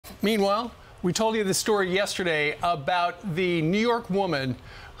Meanwhile, we told you the story yesterday about the New York woman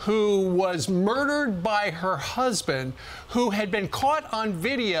who was murdered by her husband, who had been caught on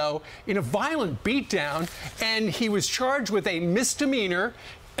video in a violent beatdown, and he was charged with a misdemeanor.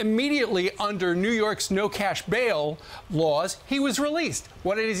 Immediately under New York's no cash bail laws, he was released.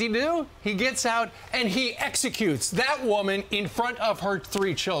 What does he do? He gets out and he executes that woman in front of her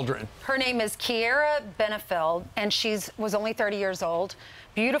 3 children. Her name is Keaira Bennefield, and she was only 30 years old.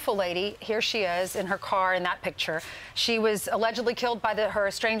 Beautiful lady. Here she is in her car in that picture. She was allegedly killed by her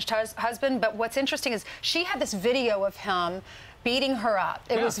estranged husband, but what's interesting is she had this video of him beating her up.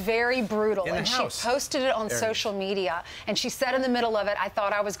 It was very brutal. And she posted it on social media. And she said in the middle of it, "I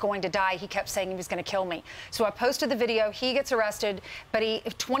thought I was going to die. He kept saying he was going to kill me." So I posted the video. He gets arrested, but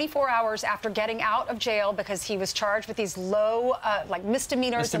 24 hours after getting out of jail, because he was charged with these low, like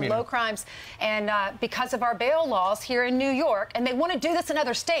misdemeanors and low crimes, and because of our bail laws here in New York, and they want to do this in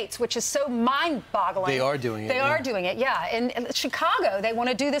other states, which is so mind-boggling. They are doing it. They are doing it, yeah. In Chicago, they want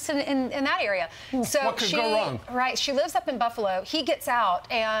to do this in that area. So what could go wrong? Right. She lives up in Buffalo. He gets out,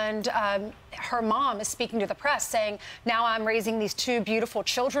 and her mom is speaking to the press saying, now I'm raising these 2 beautiful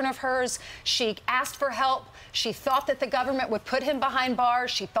children of hers. She asked for help. She thought that the government would put him behind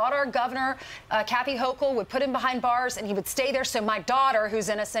bars. She thought our governor, Kathy Hochul, would put him behind bars and he would stay there so my daughter, who's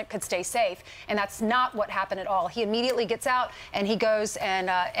innocent, could stay safe. And that's not what happened at all. He immediately gets out and he goes and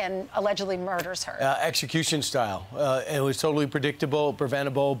allegedly murders her. Execution style. It was totally predictable,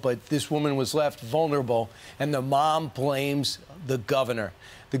 preventable, but this woman was left vulnerable, and the mom blames the governor.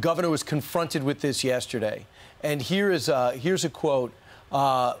 The governor was confronted with this yesterday, and here's a quote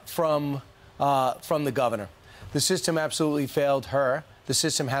from the governor. The system absolutely failed her. The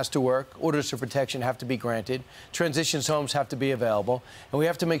system has to work. Orders of protection have to be granted. Transition homes have to be available, and we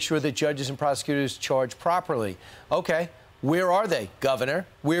have to make sure that judges and prosecutors charge properly. Okay. Where are they, Governor?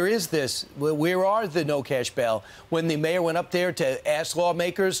 Where is this? Where are the no cash bail? When the mayor went up there to ask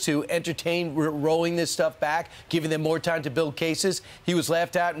lawmakers to entertain rolling this stuff back, giving them more time to build cases, he was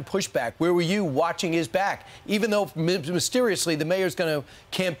laughed at and pushed back. Where were you watching his back? Even though mysteriously the mayor's going to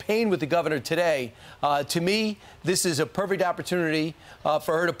campaign with the governor today, to me, this is a perfect opportunity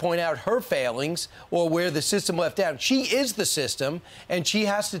for her to point out her failings or where the system left out. She is the system, and she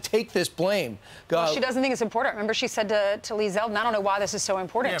has to take this blame. Well, she doesn't think it's important. Remember, she said to Lee Zeldin, I don't know why this is so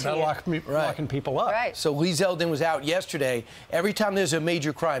important to you. Locking people up. Right. So Lee Zeldin was out yesterday. Every time there's a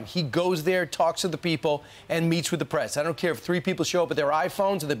major crime, he goes there, talks to the people, and meets with the press. I don't care if 3 people show up with their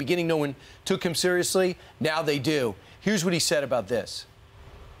iPhones. At the beginning, no one took him seriously. Now they do. Here's what he said about this.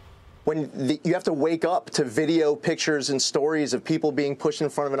 When you have to wake up to video pictures and stories of people being pushed in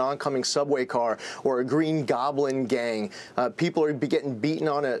front of an oncoming subway car or a Green Goblin gang, people are getting beaten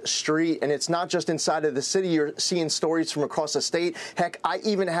on a street, and it's not just inside of the city. You're seeing stories from across the state. Heck, I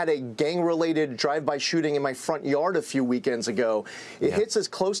even had a gang-related drive-by shooting in my front yard a few weekends ago. It hits us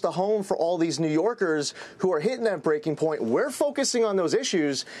close to home for all these New Yorkers who are hitting that breaking point. We're focusing on those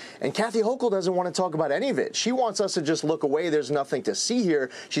issues, and Kathy Hochul doesn't want to talk about any of it. She wants us to just look away. There's nothing to see here.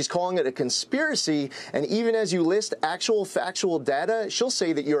 She's calling it a conspiracy, and even as you list actual factual data, she'll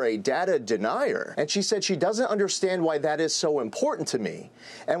say that you're a data denier. And she said she doesn't understand why that is so important to me.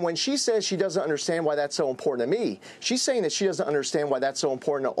 And when she says she doesn't understand why that's so important to me, she's saying that she doesn't understand why that's so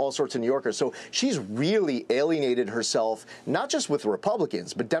important to all sorts of New Yorkers. So she's really alienated herself, not just with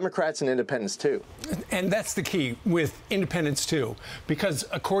Republicans, but Democrats and independents too. And that's the key with independents too, because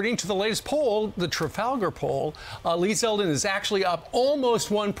according to the latest poll, the Trafalgar poll, Lee Zeldin is actually up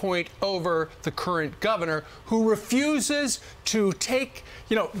almost 1 point over the current governor, who refuses to take,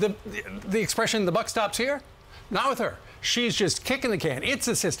 you know, the expression, the buck stops here. Not with her. She's just kicking the can. It's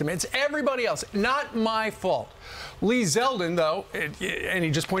the system. It's everybody else. Not my fault. Lee Zeldin, though, and he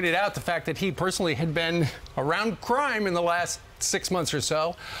just pointed out the fact that he personally had been around crime in the last 6 months or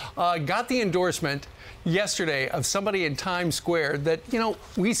so, got the endorsement yesterday of somebody in Times Square that, you know,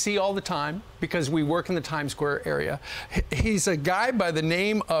 we see all the time because we work in the Times Square area. He's a guy by the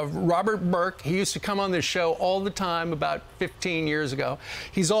name of Robert Burke. He used to come on this show all the time about 15 years ago.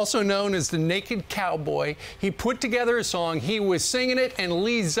 He's also known as the Naked Cowboy. He put together a song. He was singing it, and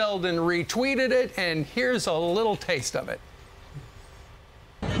Lee Zeldin retweeted it, and here's a little taste of it.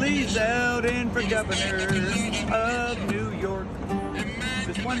 Lee Zeldin for governor of New York.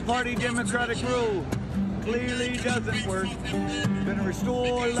 This one-party Democratic rule clearly doesn't work. Gonna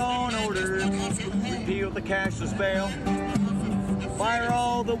restore law and order, repeal the cashless bail, fire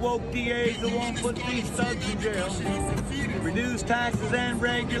all the woke DAs that won't put these thugs in jail, reduce taxes and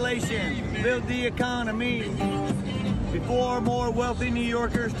regulation, build the economy before more wealthy New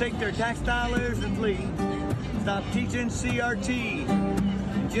Yorkers take their tax dollars and flee. Stop teaching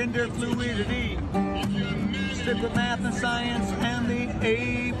CRT, gender fluidity. Stick with math and science and the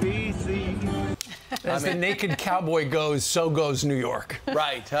ABC. As the naked cowboy goes, so goes New York.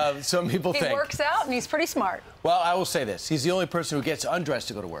 Right. Some people think. He works out and he's pretty smart. Well, I will say this. He's the only person who gets undressed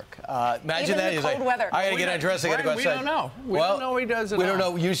to go to work. Imagine Even that. in He's cold like, weather. I got to get undressed. I got to go outside. We don't know. We don't know what he does at all. We don't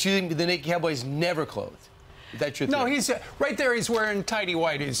know. Usually the naked cowboy is never clothed. Is that true? No, he's right there. He's wearing tidy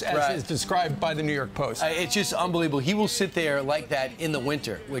whities, as is described by the New York Post. It's just unbelievable. He will sit there like that in the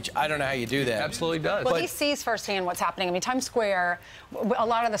winter, which I don't know how you do that. Absolutely does. Well, he sees firsthand what's happening. I mean, Times Square, a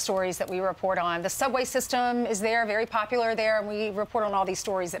lot of the stories that we report on, the subway system is there, very popular there, and we report on all these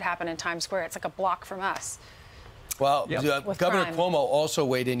stories that happen in Times Square. It's like a block from us. Well, Governor crime. Cuomo also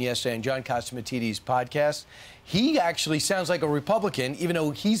weighed in yesterday on John Catsimatidis' podcast. He actually sounds like a Republican, even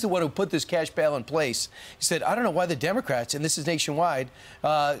though he's the one who put this cash bail in place. He said, I don't know why the Democrats, and this is nationwide,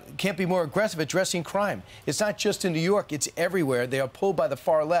 can't be more aggressive addressing crime. It's not just in New York. It's everywhere. They are pulled by the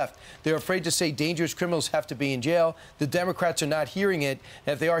far left. They're afraid to say dangerous criminals have to be in jail. The Democrats are not hearing it.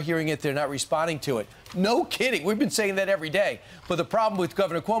 And if they are hearing it, they're not responding to it. No kidding. We've been saying that every day. But the problem with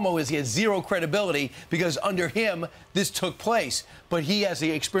Governor Cuomo is he has zero credibility because under him, this took place. But he, as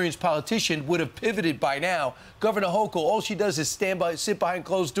the experienced politician, would have pivoted by now. Governor Hochul, all she does is sit behind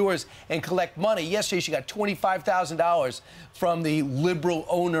closed doors and collect money. Yesterday, she got $25,000 from the liberal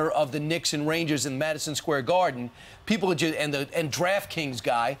owner of the Knicks and Rangers in Madison Square Garden. People just, and DraftKings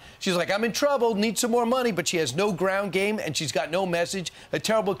guy. She's like, I'm in trouble, need some more money, but she has no ground game and she's got no message, a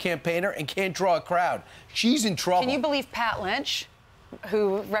terrible campaigner, and can't draw a crowd. She's in trouble. Can you believe Pat Lynch,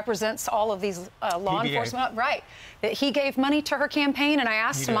 who represents all of these law enforcement, right, that he gave money to her campaign? And I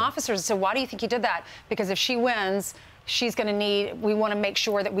asked some officers, so why do you think he did that? Because if she wins, she's going to need, we want to make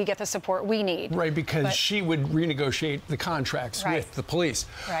sure that we get the support we need. Right, because she would renegotiate the contracts with the police.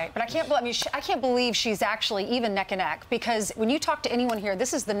 Right, but I can't believe she's actually even neck and neck, because when you talk to anyone here,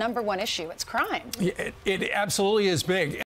 this is the #1 issue. It's crime. Yeah, it absolutely is big.